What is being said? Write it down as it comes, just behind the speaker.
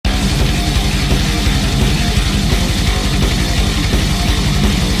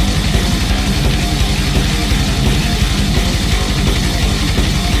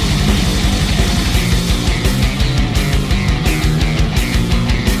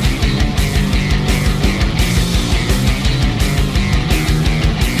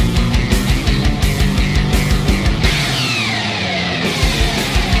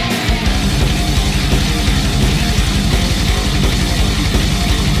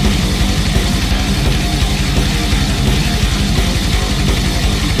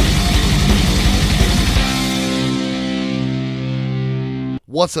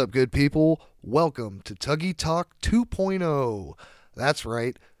What's up, good people? Welcome to Tuggy Talk 2.0. That's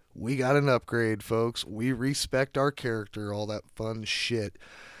right, we got an upgrade, folks. We respect our character, all that fun shit.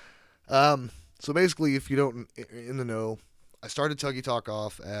 So basically, if you don't in the know, I started Tuggy Talk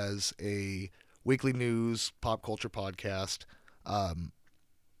off as a weekly news pop culture podcast,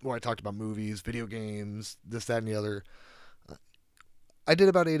 where I talked about movies, video games, this, that, and the other. I did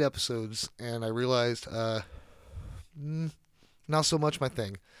about 8 episodes, and I realized, not so much my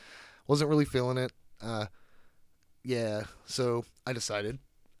thing. Wasn't really feeling it. So I decided.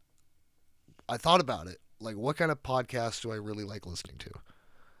 I thought about it. Like, what kind of podcast do I really like listening to?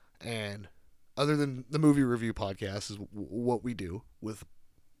 And other than the movie review podcast is what we do with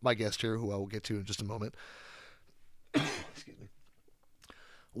my guest here, who I will get to in just a moment. Excuse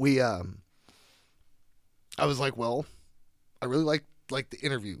me. I was like, well, I really like the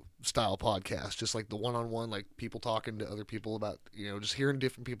interview style podcast, just like the one-on-one, like people talking to other people about, just hearing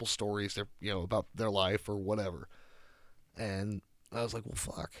different people's stories, about their life or whatever. And I was like, well,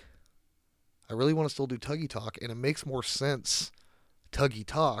 fuck. I really want to still do Tuggy Talk, and it makes more sense, Tuggy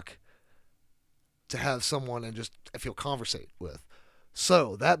Talk, to have someone and just I feel conversate with.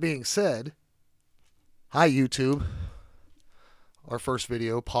 So, that being said, hi YouTube. Our first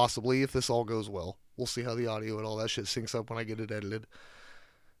video, possibly, if this all goes well. We'll see how the audio and all that shit syncs up when I get it edited.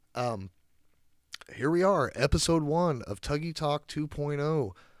 Here we are, episode 1 of Tuggy Talk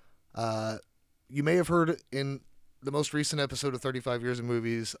 2.0. You may have heard in the most recent episode of 35 Years of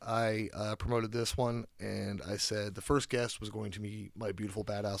Movies, I promoted this one, and I said the first guest was going to be my beautiful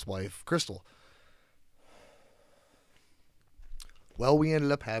badass wife, Crystal. Well, we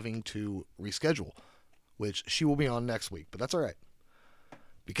ended up having to reschedule, which she will be on next week, but that's all right.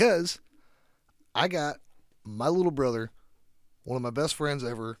 Because I got my little brother, one of my best friends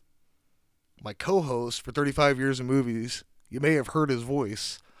ever, my co-host for 35 Years of Movies. You may have heard his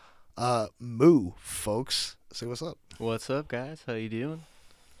voice. Moo, folks. Say what's up. What's up, guys? How you doing?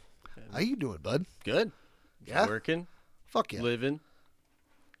 How you doing, bud? Good. Yeah? Working. Fuck yeah. Living.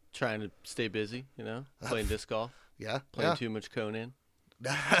 Trying to stay busy, playing disc golf. Yeah? Playing too much Conan.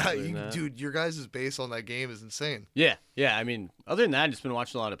 Dude, your guys' base on that game is insane. Yeah. I mean, other than that, I've just been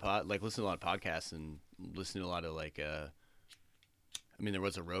watching a lot of listening to a lot of podcasts and listening to a lot of there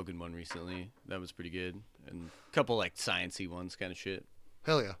was a Rogan one recently that was pretty good, and a couple sciencey ones, kind of shit.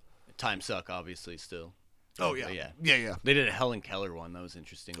 Hell yeah. Time suck, obviously, still. Oh yeah. Yeah. They did a Helen Keller one that was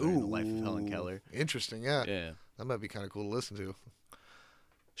interesting. The life of Helen Keller. Interesting, yeah. Yeah. That might be kind of cool to listen to.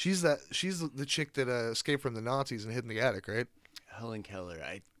 She's the chick that escaped from the Nazis and hid in the attic, right? Helen Keller,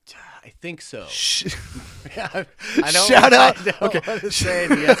 I think so. I don't. Shout out. I don't want to say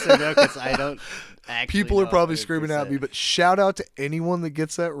yes or no because I don't actually. People are probably 100%. Screaming at me, but shout out to anyone that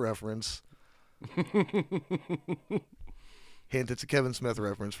gets that reference. Hint: it's a Kevin Smith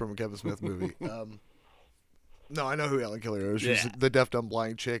reference from a Kevin Smith movie. No, I know who Helen Keller is. She's the deaf, dumb,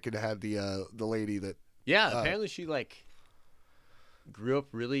 blind chick, and had the lady that. Yeah, apparently she grew up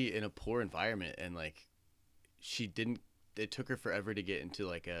really in a poor environment, and she didn't. It took her forever to get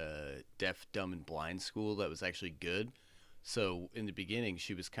into a deaf, dumb, and blind school that was actually good. So in the beginning,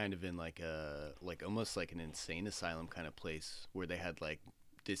 she was kind of in almost like an insane asylum kind of place where they had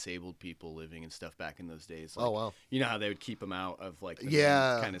disabled people living and stuff back in those days. Oh wow! You know how they would keep them out of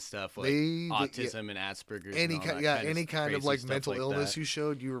kind of stuff autism and Asperger's. Any kind of mental illness you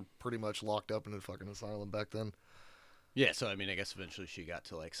showed, you were pretty much locked up in a fucking asylum back then. Yeah, so I guess eventually she got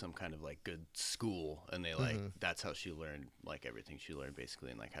to some kind of good school, and they that's how she learned everything she learned basically,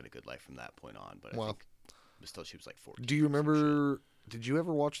 and had a good life from that point on. But I think until she was 14. Do you remember? Did you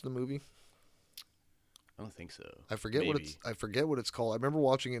ever watch the movie? I don't think so. I forget what it's called. I remember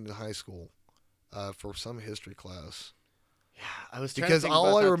watching it in high school, for some history class. Yeah, I was trying to think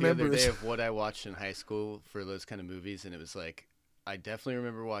all I remember the other day of what I watched in high school for those kind of movies, and it was I definitely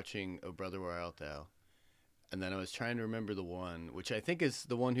remember watching Oh Brother Where Art Thou. And then I was trying to remember the one, which I think is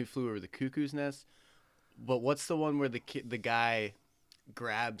the one who flew over the cuckoo's nest. But what's the one where the guy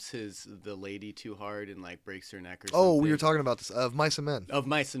grabs the lady too hard and breaks her neck or something? Oh, we were talking about this of Mice and Men. Of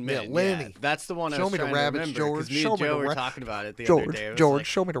Mice and Men. Yeah, Lenny. Yeah, that's the one. Show I was me trying the rabbits, to remember, George. Me show and me Joe the were talking about it the George, other day. George,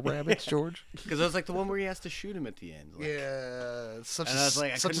 show me the rabbits, George. Because it was the one where he has to shoot him at the end. Yeah, it's such and a I was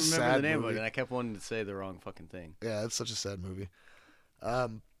I such couldn't a remember sad the name movie. of it, and I kept wanting to say the wrong fucking thing. Yeah, it's such a sad movie.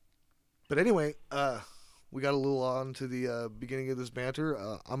 But anyway, we got a little on to the beginning of this banter.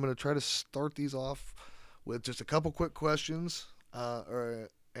 I'm going to try to start these off with just a couple quick questions,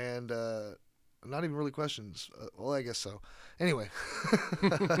 and not even really questions. Well, I guess so. Anyway,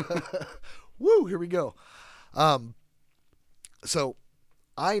 woo, here we go. So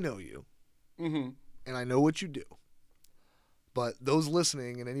I know you, Mm-hmm. and I know what you do, But those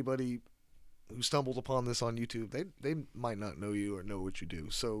listening and anybody who stumbled upon this on YouTube, they might not know you or know what you do.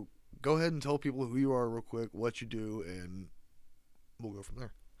 So go ahead and tell people who you are real quick, what you do, and we'll go from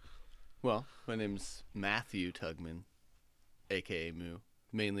there. Well, my name's Matthew Tugman, a.k.a. Moo,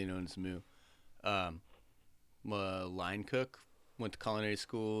 mainly known as Moo. I'm a line cook, went to culinary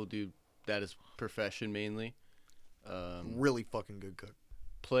school, do that as profession mainly. Really fucking good cook.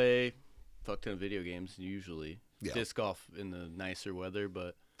 Play fuck ton of video games usually. Yeah. Disc golf in the nicer weather,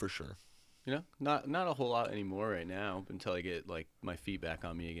 but For sure. you know, not a whole lot anymore right now until I get like my feet back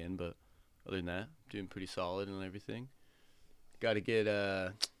on me again. But other than that, doing pretty solid and everything. Got to get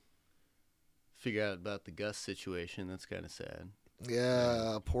figure out about the Gus situation. That's kind of sad.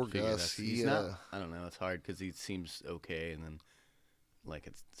 Yeah, poor Figure Gus. he's not. I don't know. It's hard because he seems okay, and then like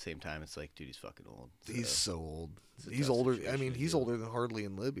at the same time, it's like, dude, he's fucking old. So He's so old. it's a He's tough older. I situation mean, to he's deal older than Hardley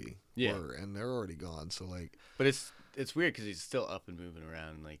and Libby. Yeah. And they're already gone. So like, But it's weird because he's still up and moving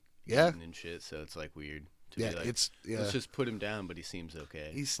around, and, like Yeah. eating and shit. So it's like weird to yeah, be like, it's let's just put him down, but he seems okay.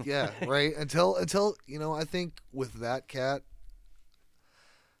 He's right until I think with that cat,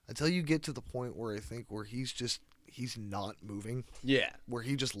 until you get to the point where he's not moving, Yeah, where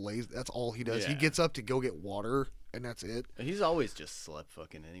he just lays. That's all he does. He Yeah. gets up to go get water, and that's it. he's always just slept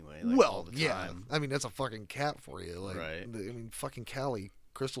fucking anyway. Like, Well, all the yeah. time. I mean, that's a fucking cat for you. Like, Right. I mean, fucking Callie,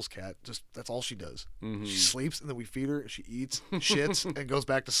 Crystal's cat. Just that's all she does. Mhm. She sleeps, and then we feed her. She eats, shits, and goes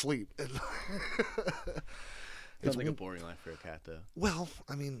back to sleep. Sounds like a boring life for a cat, though. Well,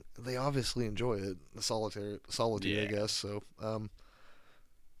 I mean, they obviously enjoy it, the solitude, I Yeah. guess. So,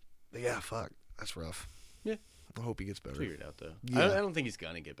 yeah, fuck, that's rough. Yeah. I hope he gets better. Figure it out, though. Yeah. I don't think he's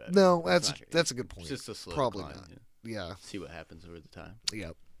gonna get better. No, It's not gonna- that's a good point. It's just a slow Probably decline, not. yeah. Yeah, See what happens over the time.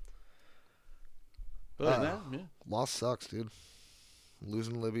 yeah. But other than that, yeah. Loss sucks, dude.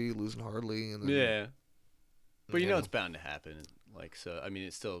 Losing Libby, losing Hardley, and then, Yeah. But you know Yeah. it's bound to happen. Like, so, I mean,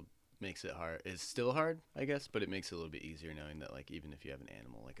 it still makes it hard. It's still hard, I guess, but it makes it a little bit easier knowing that, like, even if you have an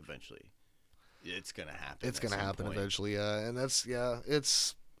animal, like, eventually it's going to happen. it's at gonna some happen point. eventually. Yeah, and that's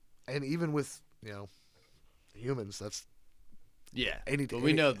and even with humans, that's Yeah. Any- But we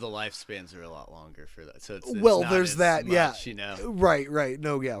any- know the lifespans are a lot longer for that. So it's Well, not there's as that, yeah. much, you know? right.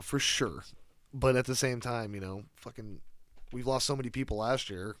 No, yeah, for sure. But at the same time, fucking, we've lost so many people last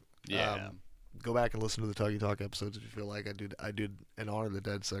year. Yeah. Go back and listen to the Tuggy Talk episodes if you feel like I did an Honor the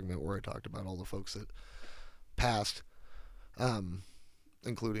Dead segment where I talked about all the folks that passed,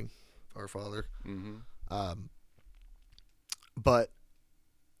 including our father. Mm-hmm. But,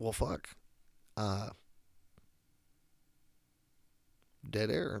 well, fuck.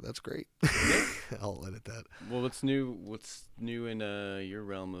 Dead air. That's great. I'll edit that. Well, what's new in your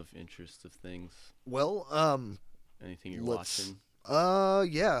realm of interest of things? Well, Anything you're let's-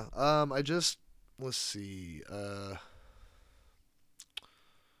 watching? yeah. Let's see. I'm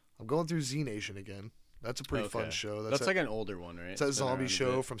going through Z Nation again. That's a pretty fun Okay. show. That's like an older one, right? it's that It's been zombie around a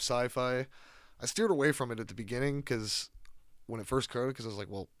show bit. from Sci-Fi. I steered away from it at the beginning because when it first started, because I was like,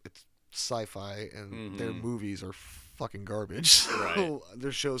 well, it's Sci-Fi and their Mhm. movies are fucking garbage. So Right.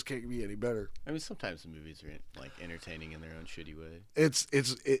 their shows can't be any better. I mean, sometimes the movies are like entertaining in their own shitty way. It's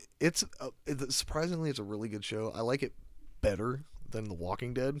surprisingly it's a really good show. I like it better than The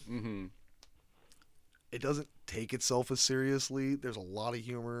Walking Dead. Mm-hmm. It doesn't take itself as seriously. There's a lot of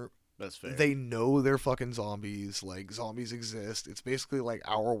humor. That's fair. They know they're fucking zombies. Like, zombies exist. It's basically like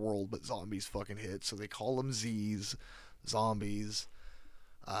our world, but zombies fucking hit. So they call them Z's, zombies.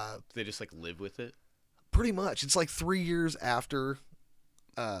 They just like live with it. Pretty much. It's like 3 years after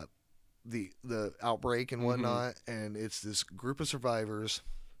the outbreak and whatnot, and it's this group of survivors,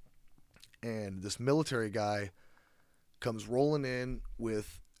 and this military guy comes rolling in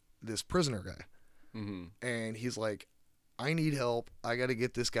with this prisoner guy. Mm-hmm. And he's like, I need help. I got to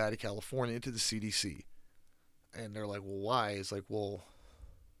get this guy to California to the CDC. And they're like, well, why? It's like, well,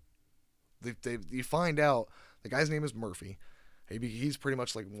 you find out the guy's name is Murphy. He's pretty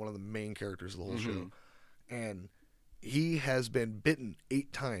much like one of the main characters of the whole show. And he has been bitten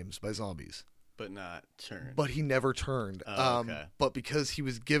 8 times by zombies. But not turned. But he never turned. Oh, okay. But because he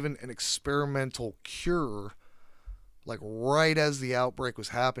was given an experimental cure, like right as the outbreak was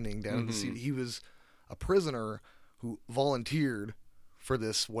happening down in the city, he was a prisoner who volunteered for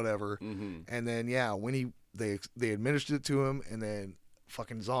this whatever. Mm-hmm. And then when they administered it to him, and then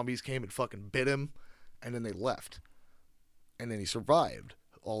fucking zombies came and fucking bit him, and then they left, and then he survived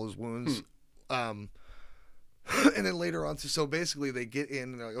all his wounds. And then later on, so basically they get in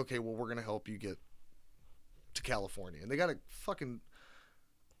and they're like, okay, well, we're gonna help you get to California, and they got a fucking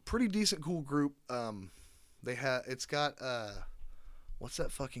pretty decent, cool group. It's got what's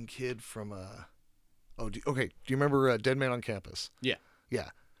that fucking kid from Oh, okay. Do you remember Dead Man on Campus? Yeah. Yeah.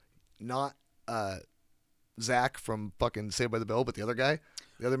 Not Zach from fucking Saved by the Bell, but the other guy,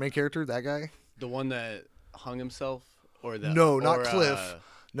 the other main character, that guy. The one that hung himself, or the No, not or, Cliff.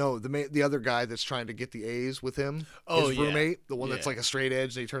 No, the other guy that's trying to get the A's with him. Oh, his yeah. roommate, the one Yeah. that's like a straight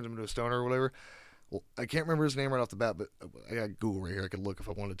edge, and he turns him into a stoner or whatever. Well, I can't remember his name right off the bat, but I got Google right here. I could look if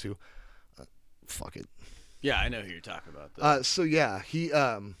I wanted to. Fuck it. Yeah, I know who you're talking about. Though. So yeah, he's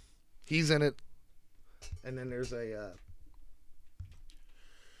in it, and then there's a.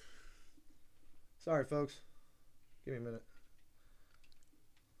 Sorry, folks. Give me a minute.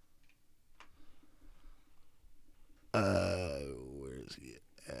 Where is he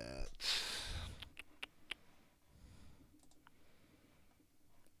at?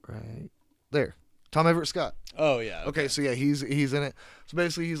 Right there. Tom Everett Scott. Oh yeah. Okay, so yeah, he's in it. So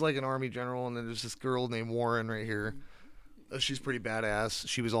basically, he's like an army general, and then there's this girl named Warren right here. She's pretty badass.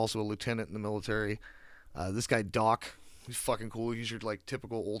 She was also a lieutenant in the military. This guy Doc, he's fucking cool. He's your like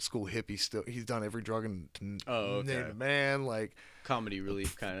typical old school hippie. Still, he's done every drug and name it, man. Like comedy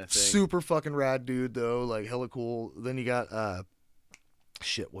relief kind of thing. super fucking rad dude though. Like hella cool. Then you got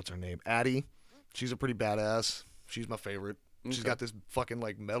shit. What's her name? Addie. She's a pretty badass. She's my favorite. Okay. She's got this fucking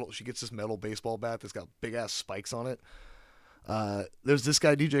like metal. She gets this metal baseball bat that's got big ass spikes on it. There's this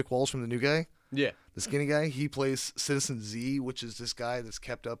guy DJ Qualls from The New Guy. Yeah. The skinny guy. He plays Citizen Z, which is this guy that's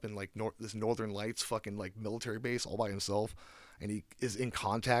kept up in like this Northern Lights fucking like military base all by himself, and he is in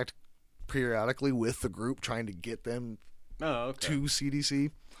contact periodically with the group trying to get them to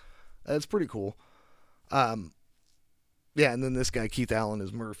CDC. It's pretty cool. Yeah, and then this guy Keith Allen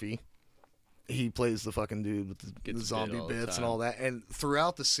is Murphy. He plays the fucking dude with the zombie bits and all that. And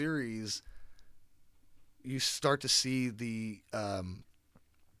throughout the series, you start to see the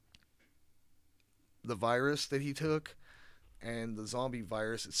virus that he took and the zombie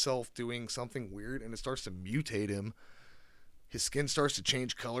virus itself doing something weird, and it starts to mutate him. His skin starts to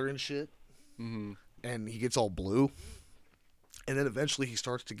change color and shit. Mm-hmm. And he gets all blue. And then eventually he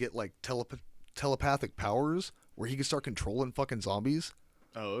starts to get like telepathic powers where he can start controlling fucking zombies.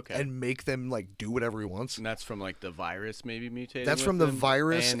 Oh, okay. And make them like do whatever he wants. And that's from like the virus maybe mutating. That's from the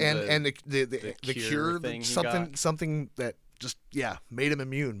virus and the cure thing, something something that just made him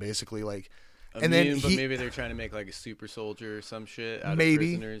immune basically, like. Immune, and then but maybe they're trying to make like a super soldier or some shit out of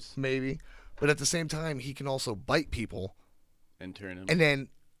maybe, prisoners. Maybe, but at the same time he can also bite people and turn them and then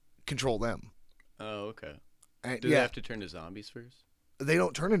control them. Oh, okay. And, do they have to turn to zombies first? They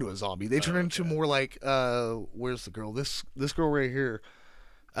don't turn into a zombie. They turn into more like where's the girl? This girl right here.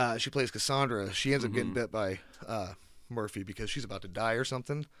 She plays Cassandra. She ends up getting bit by Murphy because she's about to die or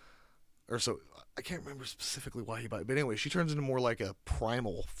something. Or so I can't remember specifically why he bit. But anyway, she turns into more like a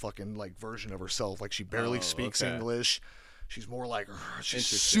primal fucking like version of herself. Like she barely speaks English. She's more like she's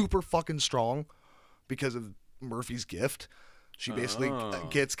super fucking strong because of Murphy's gift. She basically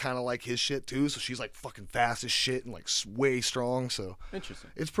gets kind of like his shit too. So she's like fucking fast as shit and like way strong. So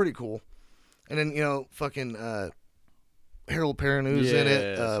interesting. It's pretty cool. And then fucking Harold Perrineau's in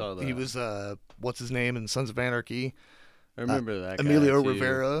it. He was what's his name in Sons of Anarchy. I remember that guy Emilio too.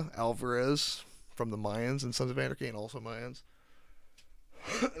 Rivera Alvarez from the Mayans and Sons of Anarchy, and also Mayans.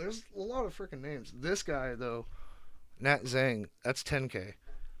 There's a lot of freaking names. This guy though, Nat Zhang, that's 10K.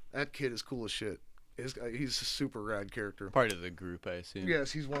 That kid is cool as shit. He's a super rad character. Part of the group, I assume.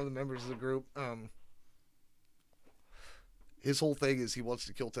 Yes, he's one of the members of the group. His whole thing is he wants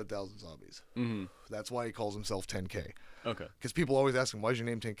to kill 10,000 zombies. Mm-hmm. That's why he calls himself 10K. Okay. Because people always ask him, why's your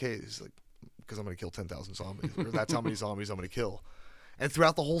name 10K? He's like, because I'm going to kill 10,000 zombies. Or that's how many zombies I'm going to kill. And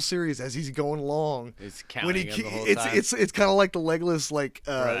throughout the whole series, as he's going along, it's counting the whole time. It's kind of like the Legolas, like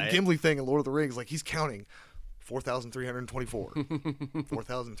Gimli thing in Lord of the Rings. Like he's counting 4,324,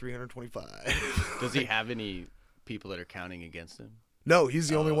 4,325. Does he have any people that are counting against him? No, he's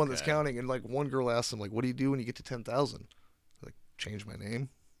the only one that's counting. And like one girl asked him, like, what do you do when you get to 10,000? Like, change my name.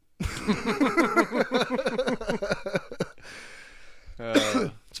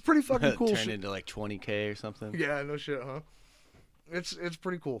 It's pretty fucking cool. Turn into like 20K or something. Yeah, no shit, huh? It's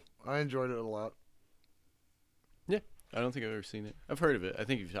pretty cool. I enjoyed it a lot. Yeah, I don't think I've ever seen it. I've heard of it. I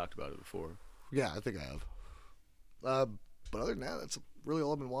think you've talked about it before. Yeah, I think I have. But other than that, that's really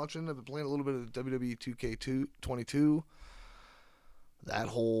all I've been watching. I've been playing a little bit of WWE 2K22. That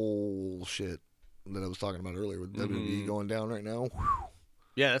whole shit that I was talking about earlier with WWE going down right now. Whew.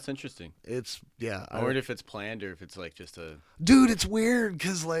 Yeah, that's interesting. I wonder if it's planned or if it's like just a... Dude, it's weird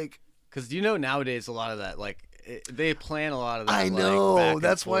because you know nowadays a lot of that, like, they plan a lot of that. I like, know. back and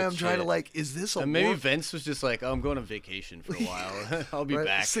That's why forth I'm trying to shit. like, is this a And maybe work? Vince was just like, oh, I'm going on vacation for a while. I'll be Right?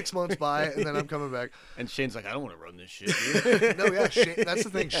 back. 6 months by, and then I'm coming back. And Shane's like, I don't want to run this shit, dude. No, yeah, Shane, that's the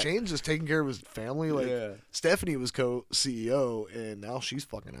thing. Shane's just taking care of his family. Like Yeah. Stephanie was co-CEO, and now she's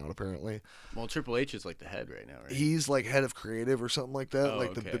fucking out apparently. Well, Triple H is like the head right now, right? He's like head of creative or something like that, Oh,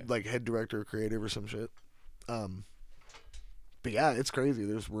 like okay. the like head director of creative or some shit. But yeah, it's crazy.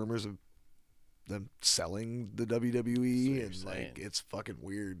 There's rumors of them selling the WWE, and saying. like it's fucking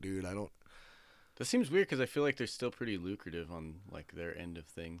weird, dude. I don't. That seems weird because I feel like they're still pretty lucrative on like their end of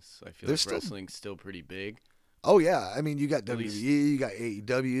things. I feel They're like still- wrestling's still pretty big. Oh yeah, I mean you got WWE, least- you got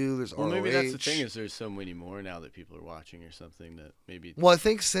AEW. There's Well, ROH. maybe that's the thing is there's so many more now that people are watching or something that maybe. Well, I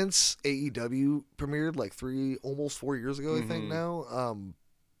think since AEW premiered like almost 4 years ago, I think Mhm. now.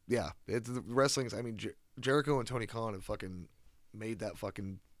 Yeah, the wrestling's. I mean, Jericho and Tony Khan have fucking made that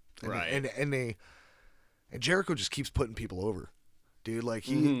fucking Right. and Jericho just keeps putting people over, dude. Like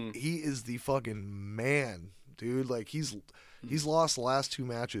Mhm. he is the fucking man, dude. Like he's lost the last 2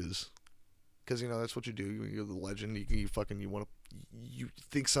 matches because that's what you do. You're the legend. You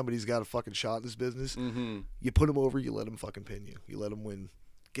think somebody's got a fucking shot in this business. Mm-hmm. You put them over. You let them fucking pin you. You let them win.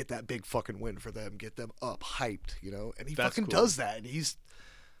 Get that big fucking win for them. Get them up, hyped. And he That's fucking cool. does that. And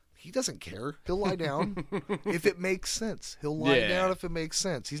he doesn't care. He'll lie down if it makes sense. He'll lie Yeah. down if it makes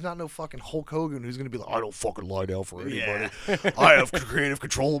sense. He's not no fucking Hulk Hogan who's gonna be like, I don't fucking lie down for anybody. Yeah. I have creative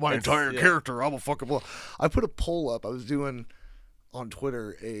control of my entire yeah. character. I'm a fucking. I put a poll up. I was doing on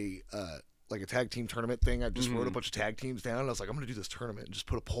Twitter a like a tag team tournament thing. I just wrote a bunch of tag teams down. And I was like, I'm gonna do this tournament and just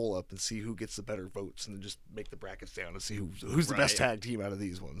put a poll up and see who gets the better votes, and then just make the brackets down and see who's the best Right. tag team out of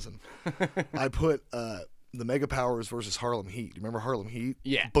these ones. And I put the Mega Powers versus Harlem Heat. Do you remember Harlem Heat?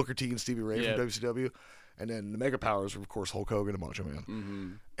 Yeah. Booker T and Stevie Ray Yep. from WCW. And then the Mega Powers were, of course, Hulk Hogan and Macho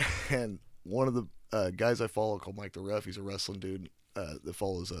Man. Mm-hmm. And one of the guys I follow called Mike the Ref, he's a wrestling dude that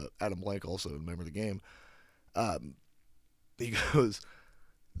follows Adam Blank, also a member of the game. He goes,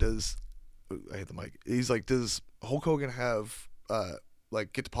 I hit the mic. He's like, does Hulk Hogan have,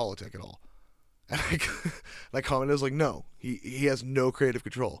 get to politic at all? And I commented, I was like, no, he has no creative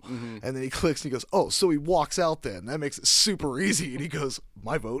control. Mm-hmm. And then he clicks and he goes, oh, so he walks out then. That makes it super easy. And he goes,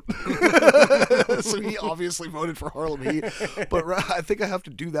 my vote. So he obviously voted for Harlem Heat. But I think I have to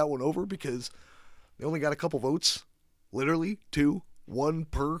do that one over because they only got a couple votes. Literally 2, 1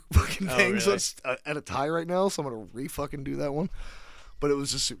 per fucking Oh, thing. So really? it's at a tie right now. So I'm going to fucking do that one. But it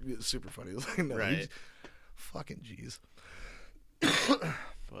was just super funny. It was like, no, Right. fucking jeez.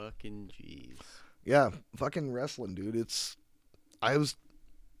 Fucking jeez. Yeah, fucking wrestling, dude. I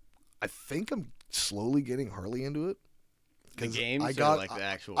think I'm slowly getting Harley into it. The 'Cause games I or got, like the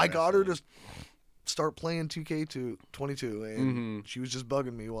actual I got her wrestling? to start playing 2K22, and Mhm. she was just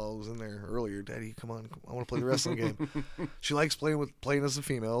bugging me while I was in there earlier. Daddy, come on, I want to play the wrestling game. She likes playing as the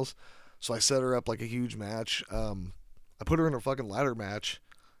females, so I set her up like a huge match. I put her in a fucking ladder match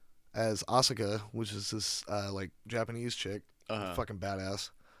as Asuka, which is this like Japanese chick, Uh-huh. fucking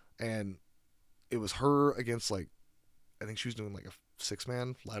badass, and it was her against I think she was doing like a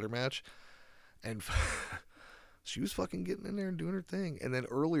 6-man ladder match, and she was fucking getting in there and doing her thing. And then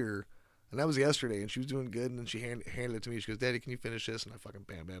earlier, and that was yesterday, and she was doing good, and then she handed it to me. She goes, Daddy, can you finish this? And I fucking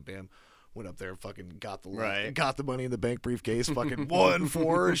bam, went up there and fucking got the money in the bank briefcase, fucking won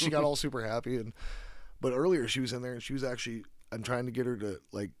for her. She got all super happy. But earlier she was in there, and she was actually, I'm trying to get her to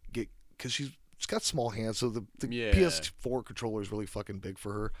because she's got small hands, so the Yeah. PS4 controller is really fucking big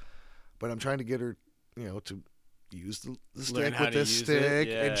for her. But I'm trying to get her, to use the Learn stick how with to this use stick,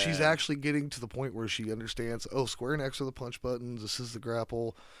 it, and she's yeah. actually getting to the point where she understands. Oh, square and X are the punch buttons. This is the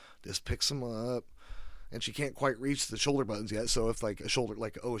grapple. This picks them up, and she can't quite reach the shoulder buttons yet. So if a shoulder,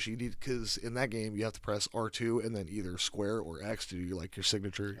 because in that game you have to press R2 and then either square or X to do your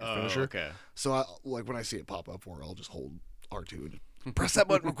signature, your finisher. Okay. So when I see it pop up for her, I'll just hold R2 and press that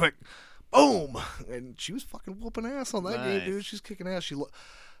button real quick. Boom! And she was fucking whooping ass on that game, Nice. dude. She's kicking ass.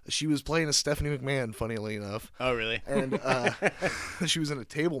 She was playing as Stephanie McMahon, funnily enough. Oh, really? And she was in a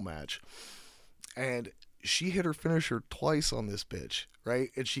table match. And she hit her finisher twice on this bitch, right?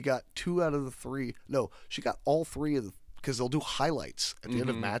 And she got 2 out of the 3. No, she got all 3 of the, because they'll do highlights at the end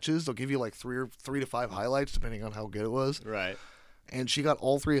of matches. They'll give you 3 to 5 highlights depending on how good it was. Right. And she got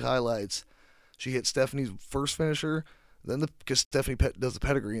all 3 highlights. She hit Stephanie's first finisher, then because Stephanie does the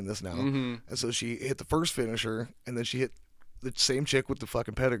pedigree in this now, and so she hit the first finisher, and then she hit the same chick with the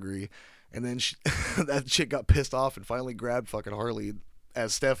fucking pedigree, and then that chick got pissed off and finally grabbed fucking Harley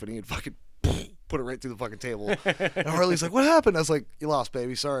as Stephanie and fucking put it right through the fucking table. And Harley's like, "What happened?" I was like, "You lost,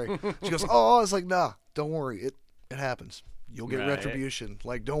 baby. Sorry." She goes, "Oh," I was like, "Nah, don't worry. It happens. You'll get Right. retribution.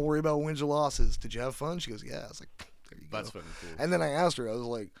 Like, don't worry about wins or losses. Did you have fun? She goes, yeah. I was like, there you go. That's fucking cool. And then I asked her, I was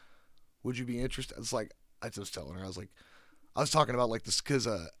like, would you be interested? It's like, I was telling her, I was like, I was talking about like this because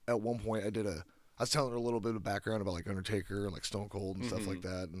at one point I was telling her a little bit of background about like Undertaker and like Stone Cold and stuff like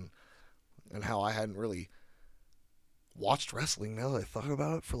that, and how I hadn't really watched wrestling now that I thought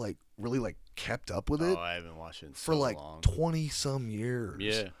about it for like really like kept up with it. Oh, I haven't watched it in for so like long. 20 some years.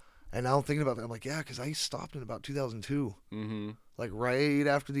 Yeah. And now I'm thinking about that. I'm like, yeah, because I stopped in about 2002. Mm-hmm. Like right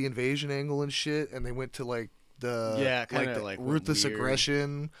after the invasion angle and shit, and they went to like the kinda the like ruthless weird.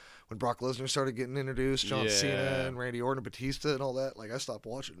 aggression when Brock Lesnar started getting introduced, John Yeah. Cena and Randy Orton and Batista and all that. Like I stopped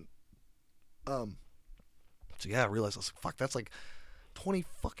watching. So yeah, I realized I was like, fuck, that's like 20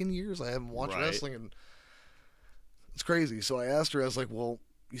 fucking years I haven't watched Right. wrestling, and it's crazy. So I asked her, I was like, well,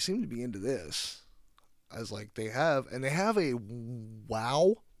 you seem to be into this. I was like, they have a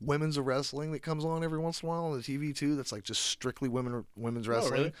WoW women's wrestling that comes on every once in a while on the TV too. That's like just strictly women's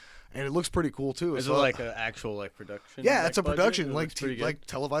wrestling, really? and it looks pretty cool too. Is it So, like an actual like production? yeah, like, it's a budget? production, It like looks pretty good? like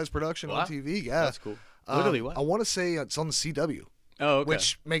televised production Wow. on TV. Yeah, That's cool. Literally, what? I want to say it's on the CW, Oh, okay.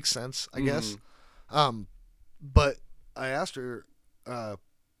 which makes sense, I guess. Mhm. But I asked her,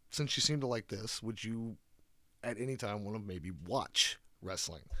 since she seemed to like this, would you at any time want to maybe watch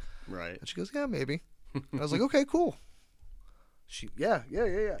wrestling? Right. And she goes, yeah, maybe. And I was like, okay, cool. Yeah.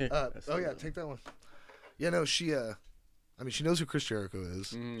 Here, Oh yeah, take that one. Yeah, no, she knows who Chris Jericho is.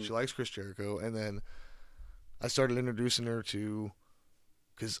 Mhm. She likes Chris Jericho, and then I started introducing her to,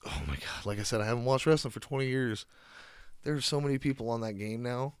 because oh my god, like I said, I haven't watched wrestling for 20 years. There's so many people on that game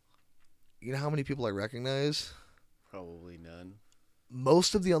now. You know how many people I recognize? Probably none.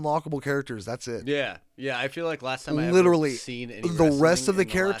 Most of the unlockable characters. That's it. Yeah, yeah. I feel like last time I Literally, ever seen any the rest wrestling of the in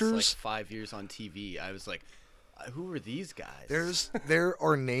characters- last, like 5 years on TV, I was like, who are these guys? There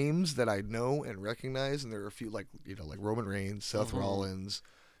are names that I know and recognize, and there are a few like Roman Reigns, Seth Rollins,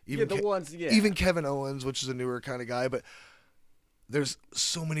 even yeah, the ones, yeah, even Kevin Owens, which is a newer kind of guy. But there's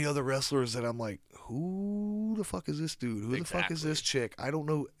so many other wrestlers that I'm like, who the fuck is this dude? Who the fuck is this chick? I don't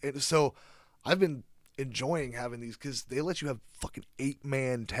know. And so I've been enjoying having these because they let you have fucking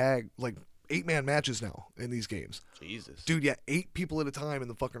 8-man matches now in these games. Jesus, Dude, yeah, 8 people at a time in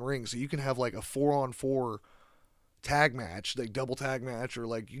the fucking ring. So you can have like a 4-on-4 tag match, like double tag match, or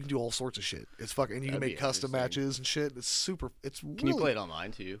like you can do all sorts of shit. It's fucking, and you That'd can be make custom interesting. matches and shit. It's super. It's really, Can you play it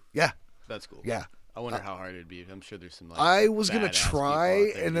online too? Yeah, That's cool. yeah. I wonder how hard it'd be. I'm sure there's some. Like, I was gonna badass people try,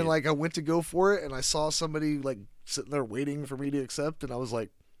 out there, and then dude. like I went to go for it, and I saw somebody like sitting there waiting for me to accept, and I was like,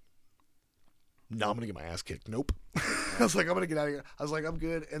 "No, I'm gonna get my ass kicked." Nope. I was like, "I'm gonna get out of here." I was like, "I'm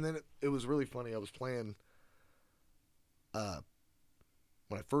good," and then it was really funny. I was playing.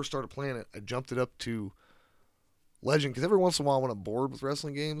 When I first started playing it, I jumped it up to Legend, because every once in a while when I'm bored with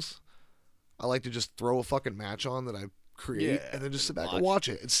wrestling games, I like to just throw a fucking match on that I create, Yeah, and then just sit and back and watch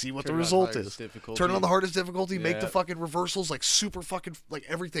it and see what the Turn it on result hardest is. difficulty. Turn it on the hardest difficulty, make the Yeah. fucking reversals like super fucking, like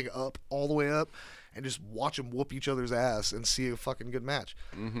everything up, all the way up, and just watch them whoop each other's ass and see a fucking good match.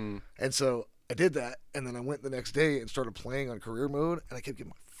 Mm-hmm. And so I did that, and then I went the next day and started playing on career mode, and I kept getting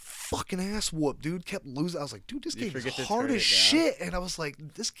my fucking ass whooped, dude. Kept losing. I was like, dude, this You game is forget to hard turn as it down. shit. And I was like,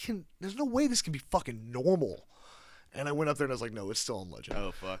 there's no way this can be fucking normal. And I went up there and I was like, no, it's still on Legend.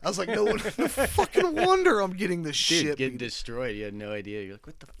 Oh fuck. I was like, no fucking wonder I'm getting this Dude, shit. get beat. destroyed. You had no idea. You're like,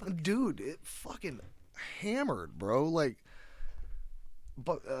 what the fuck? Dude, it fucking hammered, bro. Like,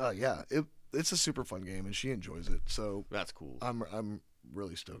 but yeah, it's a super fun game, and she enjoys it. So That's cool. I'm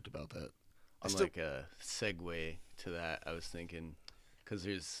really stoked about that. On like a segue to that, I was thinking, because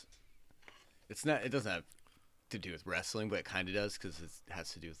it doesn't have to do with wrestling, but it kind of does, because it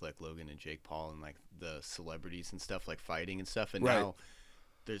has to do with like Logan and Jake Paul and like the celebrities and stuff, like fighting and stuff. And Right. now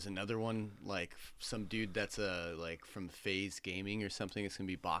there's another one, like some dude that's like from FaZe Gaming or something. It's gonna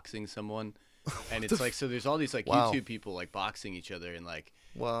be boxing someone, and it's like, so there's all these like Wow. YouTube people like boxing each other and like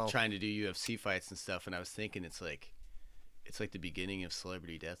Wow. trying to do UFC fights and stuff. And I was thinking, it's like the beginning of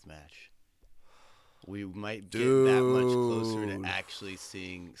Celebrity Deathmatch. We might get that much closer to Dude. actually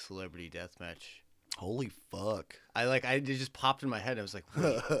seeing Celebrity Deathmatch. Holy fuck. It just popped in my head. I was like,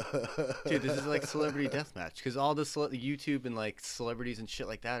 wait, dude, this is like Celebrity Deathmatch, because all the YouTube and like celebrities and shit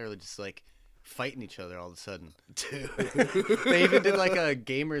like that are just like fighting each other all of a sudden. Dude. They even did like a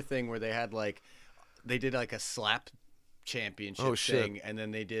gamer thing where they did like a slap championship Oh, shit. thing, and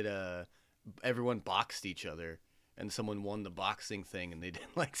then they did everyone boxed each other, and someone won the boxing thing, and they did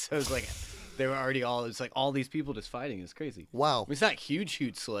like, so it was like they were already it's like all these people just fighting. It's crazy. Wow. I mean, it's not huge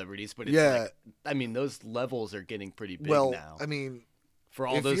celebrities, but it's Yeah. like, I mean, those levels are getting pretty big Well, now. I mean, For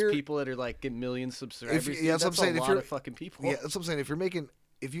all if those you're- people that are like getting millions of subscribers, yeah, dude, that's what I'm saying. a If lot you're- of fucking people. yeah, that's what I'm saying. If you're making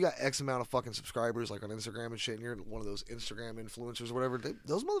if you got X amount of fucking subscribers, like on Instagram and shit, and you're one of those Instagram influencers or whatever,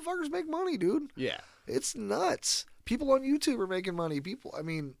 those motherfuckers make money, dude. Yeah. It's nuts. People on YouTube are making money. I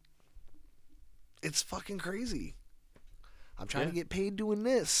mean, it's fucking crazy. I'm trying to get paid doing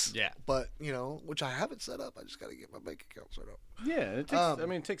this. Yeah. But, which I haven't set up. I just got to get my bank account set up. Yeah. It takes,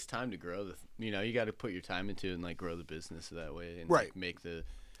 it takes time to grow. You got to put your time into it and, like, grow the business that way. And right. Like, make the,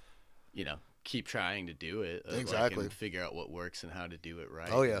 keep trying to do it. Exactly. Like, and figure out what works and how to do it right.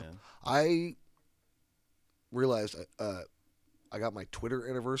 Oh, yeah. I realized I got my Twitter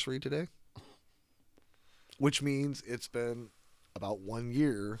anniversary today, which means it's been about 1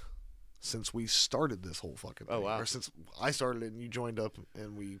 year since we started this whole fucking thing. Oh, wow. Or since I started it and you joined up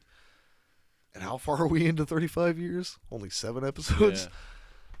and how far are we into 35 years? Only 7 episodes? Yeah.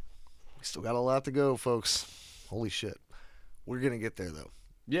 We still got a lot to go, folks. Holy shit. We're going to get there, though.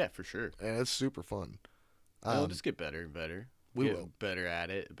 Yeah, for sure. And it's super fun. We'll just get better and better. We will. Better at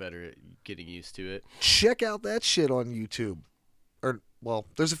it, better at getting used to it. Check out that shit on YouTube.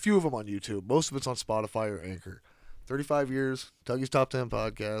 There's a few of them on YouTube. Most of it's on Spotify or Anchor. 35 years, Tuggy's Top 10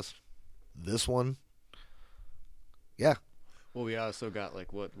 podcast. This one. Yeah. Well, we also got,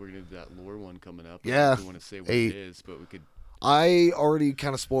 like, we're going to do that lore one coming up. Yeah. I don't want to say what it is, but we could. I already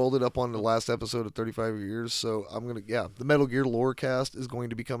kind of spoiled it up on the last episode of 35 years, so I'm going to, the Metal Gear lore cast is going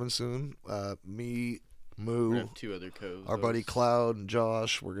to be coming soon. Me, Moo, have 2 other co-hosts. our buddy Cloud and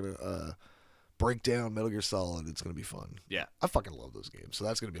Josh, we're going to break down Metal Gear Solid. It's going to be fun. Yeah. I fucking love those games, so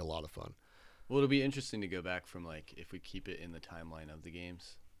that's going to be a lot of fun. Well, it'll be interesting to go back from, like, if we keep it in the timeline of the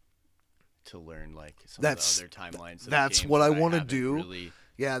games, to learn, like, some of the other timelines. That's what I want to do. Really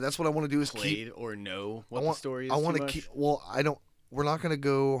that's what I want to do is played or know what the story is. I want to keep. Well, I don't. We're not going to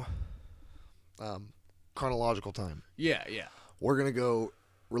go chronological time. Yeah. We're going to go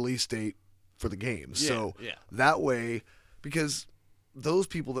release date for the game. Yeah, so that way, because those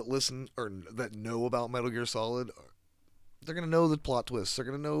people that listen or that know about Metal Gear Solid, they're going to know the plot twists. They're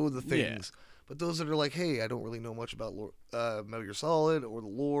going to know the things. Yeah. But those that are like, hey, I don't really know much about Metal Gear Solid or the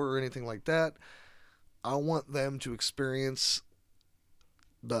lore or anything like that, I want them to experience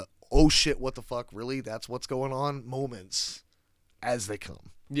the, oh shit, what the fuck, really? That's what's going on moments as they come.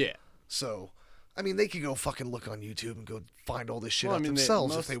 Yeah. So, I mean, they could go fucking look on YouTube and go find all this shit out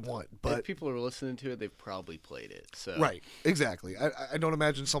themselves if they want. But if people are listening to it, they've probably played it. So right, exactly. I don't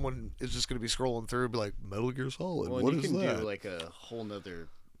imagine someone is just going to be scrolling through and be like, Metal Gear Solid, well, what you is can that? do like a whole nother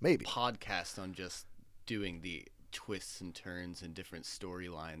podcast on just doing the twists and turns and different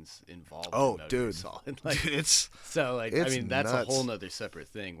storylines involved in Metal Gear Solid. Like, it's that's nuts. a whole nother separate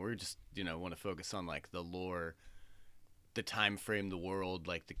thing. We're just want to focus on like the lore, the time frame, the world,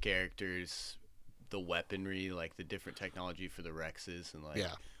 like the characters, the weaponry, like the different technology for the Rexes, and like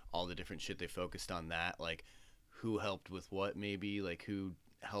all the different shit they focused on. That, like, who helped with what, maybe, like who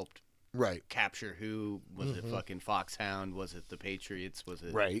helped capture who. Was it fucking Foxhound? Was it the Patriots? Was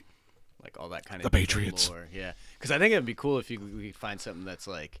it like all that kind of the Patriots lore? Yeah, because I think it'd be cool if we could find something that's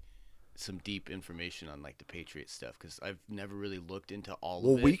like some deep information on like the Patriot stuff, because I've never really looked into all of it.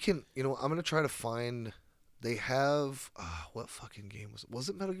 Well, we can, I'm gonna try to find. They have what fucking game was it? Was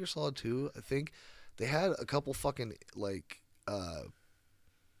it Metal Gear Solid 2? I think they had a couple fucking like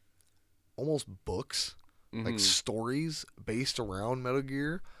almost books, like stories based around Metal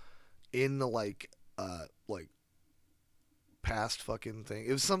Gear in the like past fucking thing.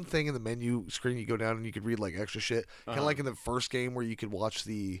 It was something in the menu screen. You go down and you could read like extra shit, kind of like in the first game where you could watch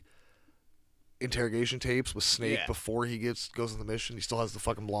the interrogation tapes with Snake before he goes on the mission. He still has the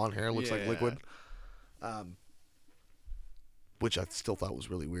fucking blonde hair, looks like liquid. Which I still thought was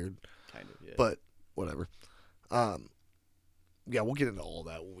really weird. Kind of, yeah. But whatever. Yeah, we'll get into all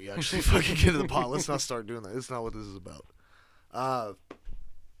that when we actually fucking get into the pot. Let's not start doing that. It's not what this is about.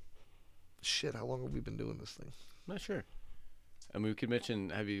 Shit, how long have we been doing this thing? I'm not sure. I mean, we could mention,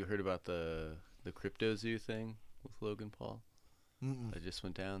 have you heard about the Crypto Zoo thing with Logan Paul? That just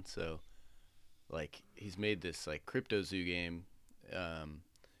went down. So, like, he's made this, like, Crypto Zoo game.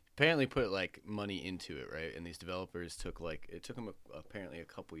 Apparently put, like, money into it, right? And these developers took them apparently a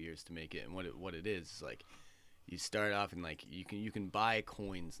couple years to make it. And what it is like, you start off and, like, you can buy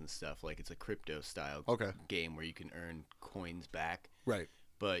coins and stuff. Like, it's a crypto style game where you can earn coins back. Right.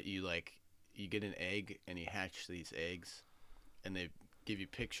 But you get an egg and you hatch these eggs, and they give you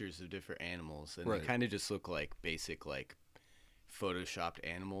pictures of different animals, and they kind of just look like basic, like, photoshopped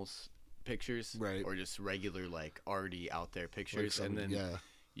animals pictures, or just regular, like, already out there pictures, and then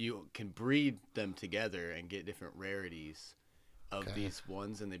you can breed them together and get different rarities of these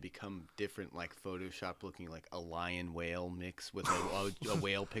ones, and they become different, like, Photoshop looking, like a lion whale mix with a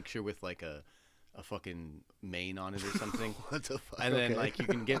whale picture with like a a fucking mane on it or something. What the fuck? And then Okay. like you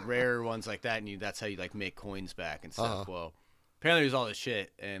can get rarer ones like that, and that's how you like make coins back and stuff. Uh-huh. Well, apparently there's all this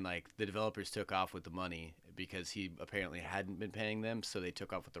shit, and like the developers took off with the money because he apparently hadn't been paying them, so they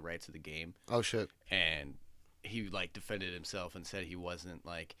took off with the rights of the game. Oh shit. And he like defended himself and said he wasn't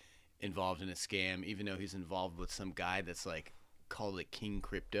like involved in a scam, even though he's involved with some guy that's like called it King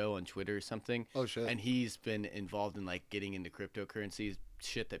Crypto on Twitter or something. Oh shit. And he's been involved in like getting into cryptocurrencies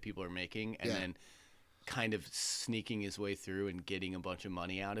shit that people are making, and then kind of sneaking his way through and getting a bunch of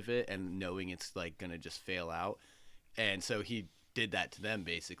money out of it and knowing it's like gonna just fail out. And so he did that to them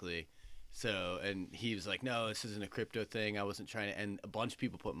basically. So, and he was like, no, this isn't a crypto thing, I wasn't trying to. And a bunch of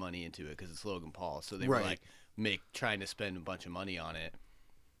people put money into it because it's Logan Paul, so they were like trying to spend a bunch of money on it.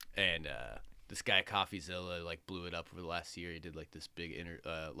 And this guy CoffeeZilla like blew it up over the last year. He did like this big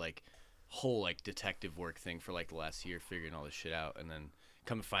like whole like detective work thing for like the last year, figuring all this shit out. And then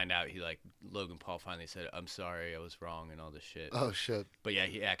come to find out, Logan Paul finally said, I'm sorry, I was wrong, and all this shit. Oh shit. But yeah,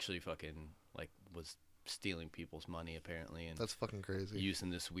 he actually fucking like was stealing people's money apparently, and That's fucking crazy. using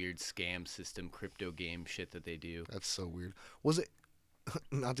this weird scam system, crypto game shit that they do. That's so weird. Was it,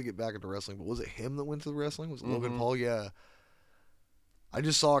 not to get back into wrestling, but was it him that went to the wrestling? Was it Logan Paul? Yeah. I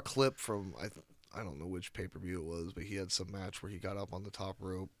just saw a clip from, I don't know which pay-per-view it was, but he had some match where he got up on the top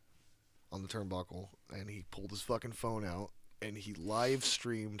rope on the turnbuckle and he pulled his fucking phone out and he live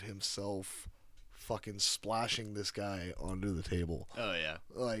streamed himself fucking splashing this guy onto the table. Oh yeah.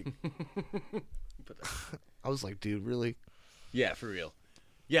 Like, I was like, dude, really? Yeah, for real.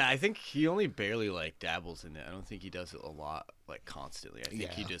 Yeah, I think he only barely like dabbles in it. I don't think he does it a lot, like constantly. I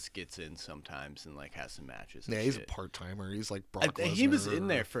think he just gets in sometimes and like has some matches. And He's shit. a part timer. He's like Brock Lesnar. He was in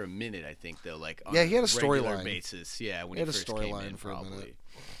there for a minute, I think, though. Like on he had a regular storyline. basis. Yeah, when He had a first came storyline in, for a probably. minute.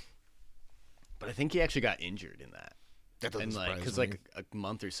 But I think he actually got injured in that. That doesn't And like, surprise because me. like a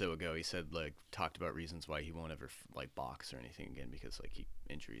month or so ago, he said like talked about reasons why he won't ever like box or anything again because like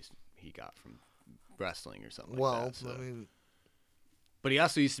injuries he got from wrestling or something like that. So. I mean, But he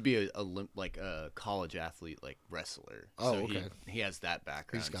also used to be a college athlete, like wrestler. Oh, so okay. He has that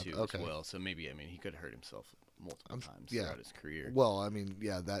background too okay. as well. So maybe he could hurt himself multiple times yeah. throughout his career. well, I mean,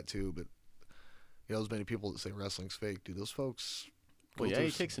 yeah, that too. But those many people that say wrestling's fake, dude, those folks. Well, go yeah, through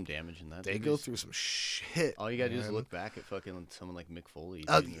he takes some damage in that. They go through some shit. All you gotta do is man. look back at fucking someone like Mick Foley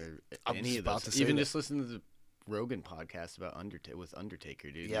I or was any of about those. to say Even that. just listen to the Rogan podcast about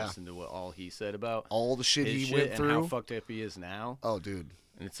Undertaker, dude. Yeah. Listen to what all he said about All the shit his he shit went and through. how fucked up he is now. Oh, dude.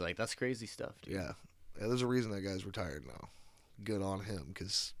 And it's like that's crazy stuff, dude. Yeah. There's a reason that guy's retired now. Good on him,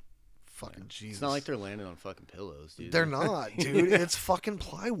 because fucking Jesus. It's not like they're landing on fucking pillows, dude. They're not, dude. Yeah. It's fucking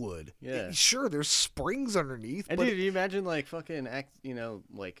plywood. Yeah. Sure, there's springs underneath, And but dude, you imagine like fucking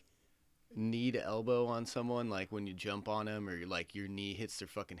like knee to elbow on someone, like when you jump on them, or like your knee hits their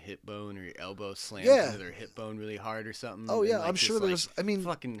fucking hip bone, or your elbow slams into their hip bone really hard or something. Oh yeah, and, like, I'm sure just, there's. like, I mean,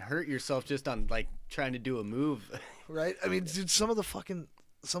 fucking hurt yourself just on like trying to do a move. right? I mean, dude, some of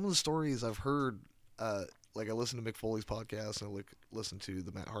the stories I've heard. Like I listen to Mick Foley's podcast, and I listen to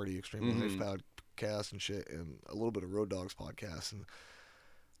the Matt Hardy Extreme Life podcast and shit, and a little bit of Road Dogg's podcast, and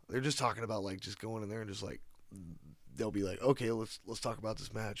they're just talking about like just going in there and just like they'll be like, okay, let's talk about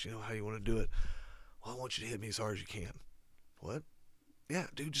this match. You know how you want to do it? Well, I want you to hit me as hard as you can. What? Yeah,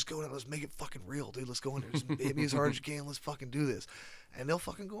 dude, just go in. Let's make it fucking real, dude. Let's go in there. Just hit me as hard as you can. Let's fucking do this. And they'll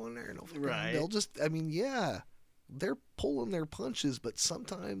fucking go in there and they'll just. I mean, yeah, they're pulling their punches, but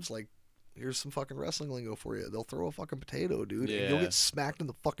sometimes like. Here's some fucking wrestling lingo for you. They'll throw a fucking potato, dude, and you'll get smacked in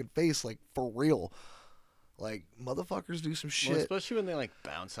the fucking face, like, for real. Like, motherfuckers do some shit. Well, especially when they, like,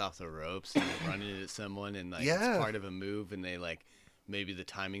 bounce off the ropes and they run into someone and, like, it's part of a move and they, like, maybe the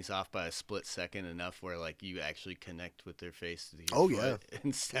timing's off by a split second enough where, like, you actually connect with their face to your foot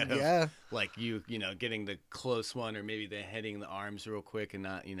instead of, like, you know, getting the close one or maybe they're hitting the arms real quick and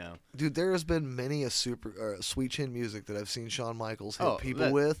not, you know. Dude, there has been many a sweet chin music that I've seen Shawn Michaels hit people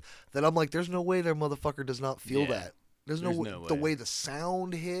that, with that I'm like, there's no way their motherfucker does not feel that. There's no way. The way the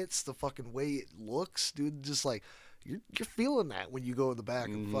sound hits, the fucking way it looks, dude, just like, you're feeling that when you go in the back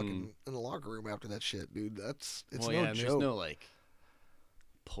and fucking in the locker room after that shit, dude. It's no joke. And there's no, like,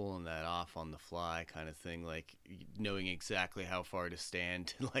 pulling that off on the fly kind of thing, like knowing exactly how far to stand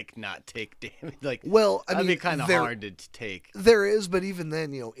to like not take damage. Like, well, I mean, that'd be kind of hard to take. There is, but even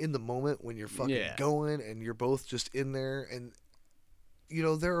then, you know, in the moment when you're fucking going and you're both just in there, and you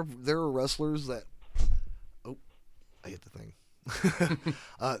know, there are wrestlers that. Oh, I hit the thing.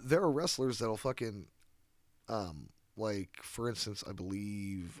 There are wrestlers that'll fucking, like for instance, I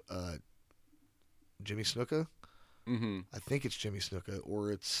believe Jimmy Snuka. I think it's Jimmy Snuka, or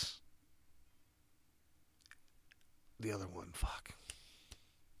it's the other one. Fuck.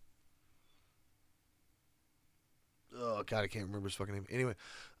 oh god, I can't remember his fucking name. Anyway,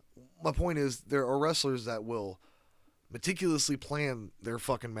 my point is there are wrestlers that will meticulously plan their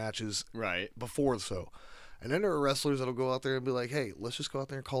fucking matches Right. before so. And then there are wrestlers that'll go out there and be like, hey, let's just go out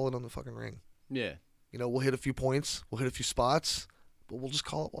there and call it on the fucking ring. Yeah. You know, we'll hit a few points, we'll hit a few spots, but we'll just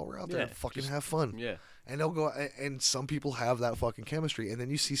call it while we're out there and fucking have fun. Yeah. And they'll go, and some people have that fucking chemistry. And then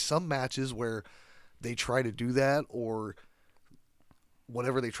you see some matches where they try to do that, or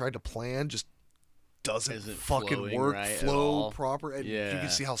whatever they tried to plan just doesn't Isn't fucking flowing work, right at flow all. proper. And you Yeah. can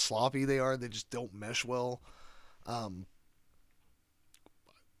see how sloppy they are. They just don't mesh well. I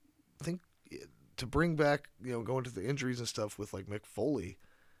think to bring back, you know, going to the injuries and stuff with like Mick Foley,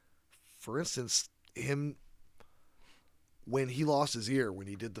 for instance, him when he lost his ear, when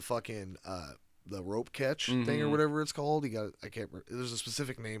he did the fucking the rope catch thing or whatever it's called, he got, I can't remember, there's a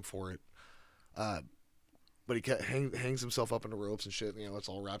specific name for it, but he hangs himself up in the ropes and shit. You know, it's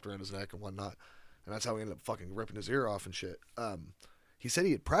all wrapped around his neck and whatnot, and that's how he ended up fucking ripping his ear off and shit. He said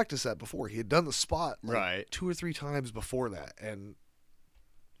he had practiced that before. He had done the spot like Right. 2 or 3 times before that, and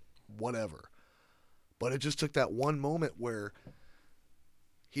whatever. But it just took that one moment where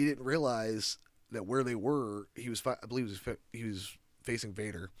he didn't realize that where they were, he was, I believe he was facing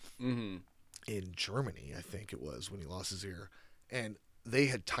Vader in Germany, I think it was, when he lost his ear. And they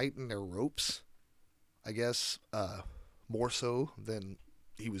had tightened their ropes, I guess, more so than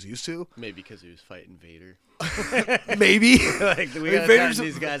he was used to. Maybe because he was fighting Vader. Maybe. Like, we gotta Vader's tighten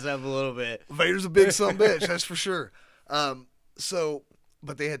these guys up a little bit. Vader's a big son of a bitch, that's for sure. But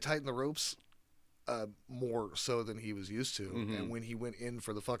they had tightened the ropes more so than he was used to. And when he went in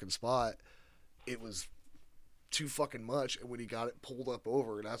for the fucking spot, it was too fucking much. And when he got it pulled up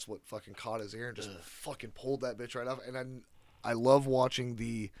over, that's what fucking caught his ear and just fucking pulled that bitch right off. And I love watching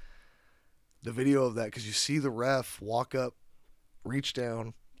the video of that, because you see the ref walk up, reach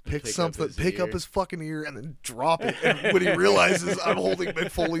down, pick up his fucking ear, and then drop it. And when he realizes I'm holding Mick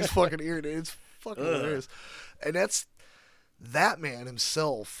Foley's fucking ear, it's fucking hilarious. And that man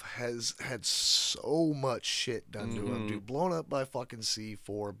himself has had so much shit done to him, dude. Blown up by fucking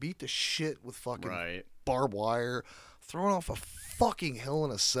C4, beat the shit with fucking barbed wire, thrown off a fucking Hell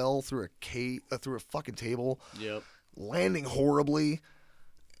in a Cell through a fucking table. Yep. Landing horribly.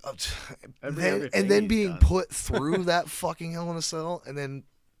 Everything And then he's being done. put through that fucking Hell in a Cell, and then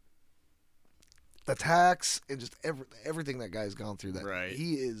the tax and just everything that guy's gone through. That Right.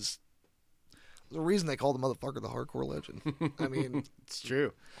 he is the reason they call the motherfucker the hardcore legend. I mean, It's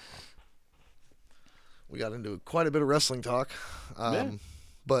true. we got into quite a bit of wrestling talk,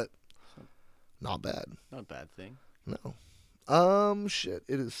 but not bad. Not a bad thing. No. Shit.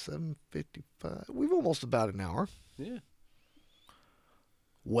 It is 7:55. We've almost about an hour. Yeah.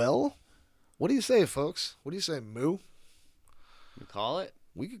 Well, what do you say, folks? What do you say, Moo? We call it?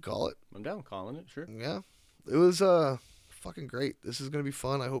 We could call it. I'm down calling it, sure. Yeah. It was fucking great. This is gonna be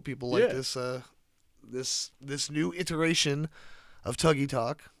fun. I hope people like this new iteration of Tuggy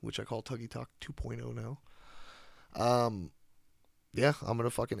Talk, which I call Tuggy Talk 2.0 now. Yeah, I'm gonna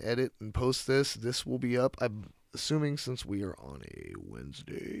fucking edit and post this. This will be up, I'm assuming, since we are on a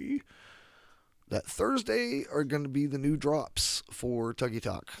Wednesday, that Thursday are gonna be the new drops for Tuggy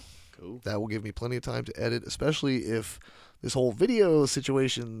Talk. Cool. That will give me plenty of time to edit, especially if this whole video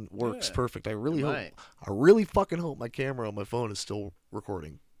situation works perfect. I really fucking hope my camera on my phone is still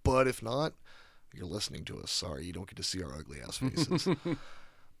recording. But if not, you're listening to us. Sorry, you don't get to see our ugly ass faces.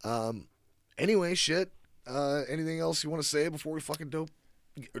 Anyway, shit. Anything else you want to say before we fucking before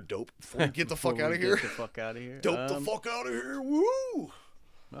we get the fuck out of here? Get the fuck out of here. Dope the fuck out of here. Woo!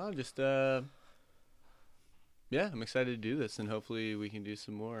 No, just yeah, I'm excited to do this, and hopefully we can do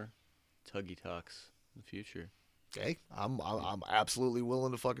some more Tuggy Talks in the future. Okay, I'm absolutely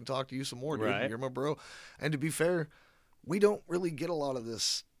willing to fucking talk to you some more, dude. Right. You're my bro. And to be fair, we don't really get a lot of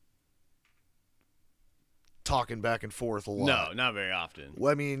this talking back and forth a lot. No, not very often.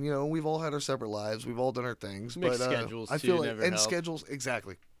 Well, I mean, you know, we've all had our separate lives. We've all done our things. Mixed but schedules, I too, feel like, never and help. schedules,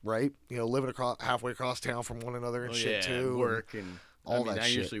 exactly, right? You know, living halfway across town from one another and shit too. Work and all that I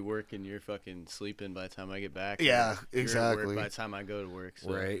shit. usually work and you're fucking sleeping by the time I get back. Yeah, You're at exactly. work by the time I go to work.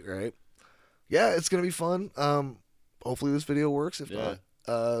 So. Right. Yeah, it's gonna be fun. Hopefully this video works. If not,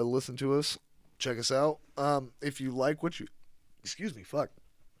 listen to us, check us out. If you like what you, excuse me, fuck,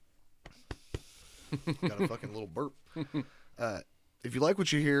 got a fucking little burp. If you like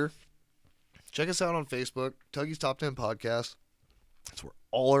what you hear, check us out on Facebook, Tuggy's Top 10 Podcast. That's where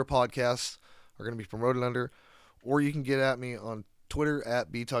all our podcasts are going to be promoted under. Or you can get at me on Twitter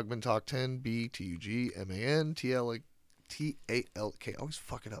at btugmantalk10, BTUGMANTALK. I always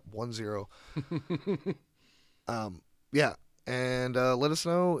fuck it up, 10. Yeah, and let us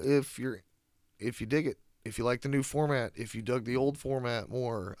know if you dig it. if you like the new format, if you dug the old format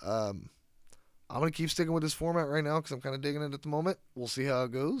more. I'm going to keep sticking with this format right now because I'm kind of digging it at the moment. We'll see how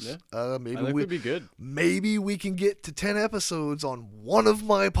it goes. Yeah. Maybe I think we'd be good. Maybe we can get to 10 episodes on one of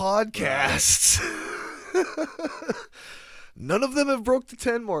my podcasts. Right. None of them have broke the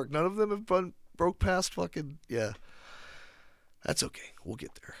 10 mark. None of them have broke past fucking, yeah. That's okay. We'll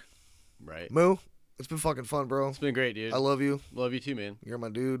get there. Right. Moo, it's been fucking fun, bro. It's been great, dude. I love you. Love you too, man. You're my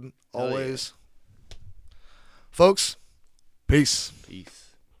dude. Hell Always. Yeah. Folks, peace. Peace.